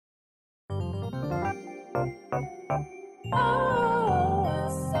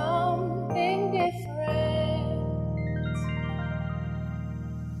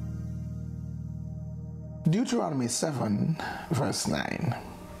Deuteronomy 7, verse 9.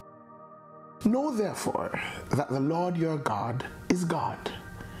 Know therefore that the Lord your God is God,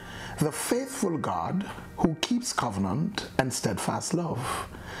 the faithful God who keeps covenant and steadfast love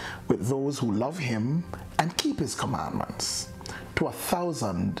with those who love him and keep his commandments to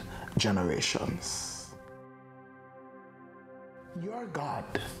 1,000 generations. Your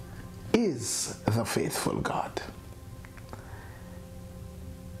God is the faithful God.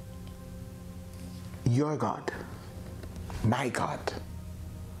 Your God, my God,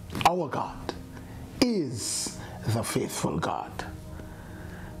 our God is the faithful God.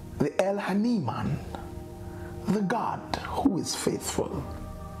 The El Haniman, the God who is faithful.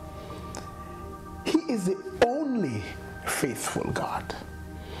 He is the only faithful God.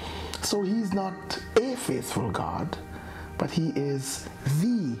 So he's not a faithful God, but he is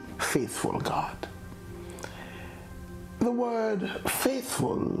the faithful God. The word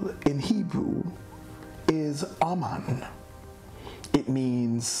faithful in Hebrew is aman. It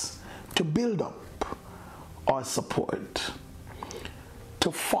means to build up or support,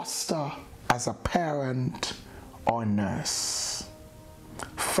 to foster as a parent or nurse,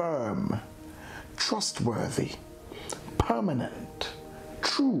 firm, trustworthy, permanent,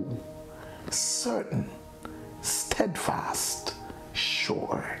 true, certain, steadfast,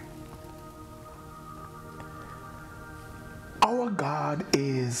 sure. Our God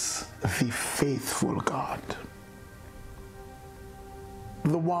is the faithful God,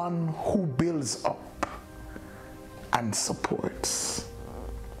 the one who builds up and supports,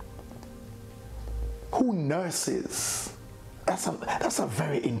 who nurses. That's a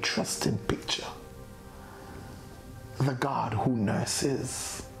very interesting picture. The God who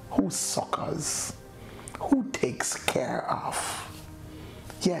nurses, who succors, who takes care of.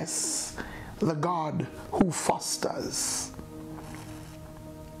 Yes, the God who fosters.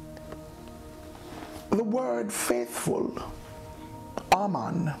 The word faithful,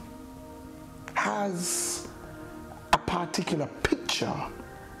 aman, has a particular picture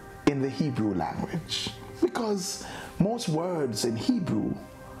in the Hebrew language, because most words in Hebrew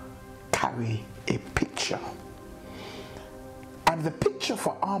carry a picture. And the picture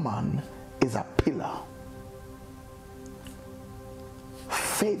for aman is a pillar.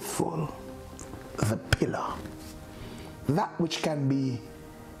 Faithful, the pillar, that which can be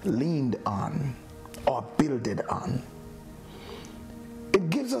leaned on or builded on.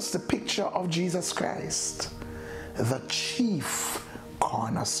 It gives us the picture of Jesus Christ, the chief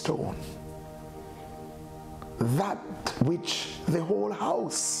cornerstone, that which the whole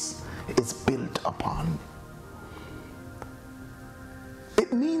house is built upon.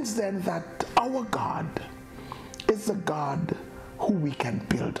 It means then that our God is the God who we can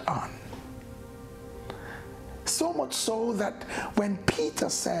build on. So much so that when Peter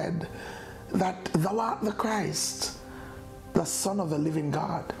said that thou art the Christ, the Son of the living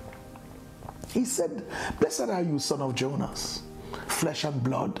God, he said, blessed are you, son of Jonas. Flesh and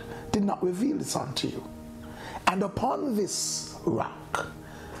blood did not reveal this unto you. And upon this rock,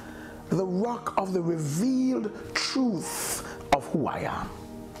 the rock of the revealed truth of who I am,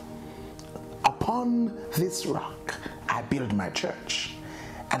 upon this rock I build my church,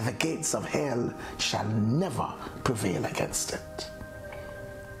 and the gates of hell shall never prevail against it.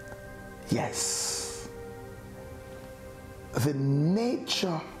 Yes, the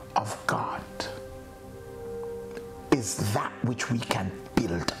nature of God is that which we can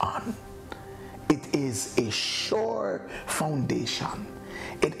build on. It is a sure foundation.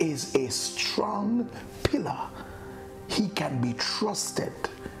 It is a strong pillar. He can be trusted.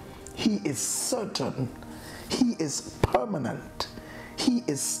 He is certain. He is permanent. He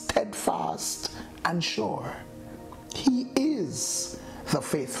is steadfast and sure. He is the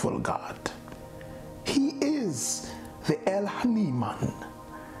faithful God. He is the El Haniman,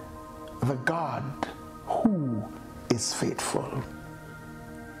 the God who is faithful.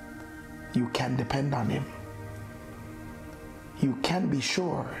 You can depend on him. You can be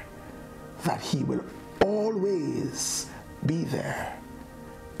sure that he will always be there,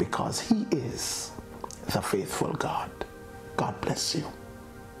 because he is the faithful God. God bless you.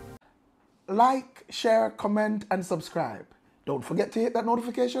 Like, share, comment, and subscribe. Don't forget to hit that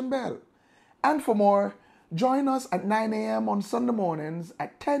notification bell. And for more, join us at 9 a.m. on Sunday mornings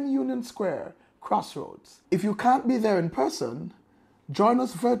at 10 Union Square, Crossroads. If you can't be there in person, join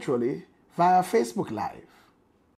us virtually via Facebook Live.